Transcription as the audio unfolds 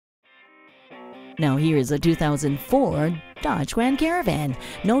Now here is a 2004 Dodge Grand Caravan.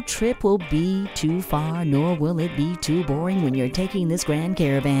 No trip will be too far, nor will it be too boring when you're taking this Grand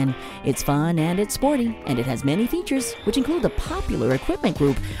Caravan. It's fun and it's sporty, and it has many features, which include the popular equipment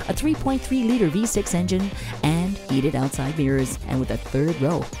group, a 3.3-liter V6 engine, and heated outside mirrors. And with a third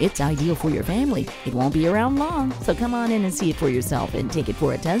row, it's ideal for your family. It won't be around long, so come on in and see it for yourself and take it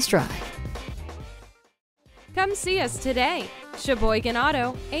for a test drive. Come see us today. Sheboygan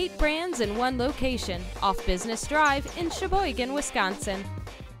Auto, 8 brands in one location, off Business Drive in Sheboygan, Wisconsin.